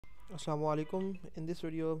Assalamu alaikum. In this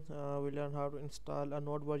video, we learn how to install a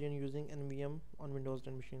node version using nvm on Windows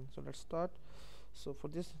 10 machine. So let's start. So for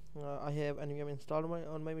this, I have nvm installed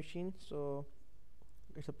on my machine. So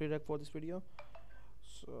it's a prereq for this video.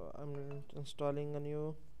 So I'm installing a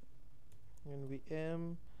new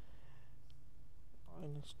nvm.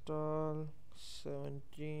 Install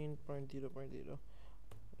 17.0.0.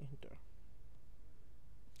 Enter.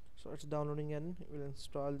 So it's downloading and we'll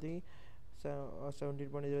install the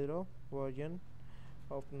 17.0 version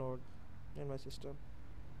of node in my system.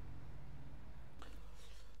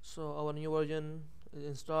 So our new version is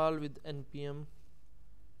installed with npm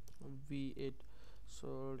v8.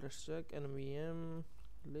 So let's check nvm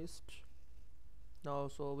list now.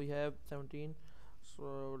 So we have 17,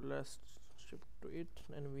 so let's shift to it.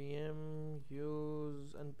 nvm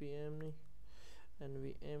use npm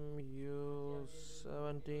use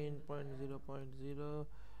 17.0.0.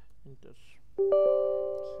 enter.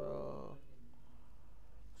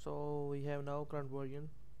 So we have now current version,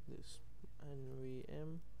 this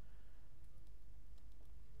nvm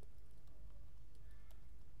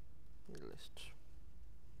list.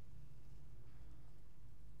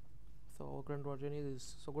 So current version is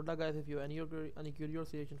this. So good luck guys. If you have any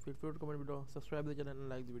curiosity, feel free to comment below, subscribe the channel and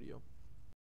like the video.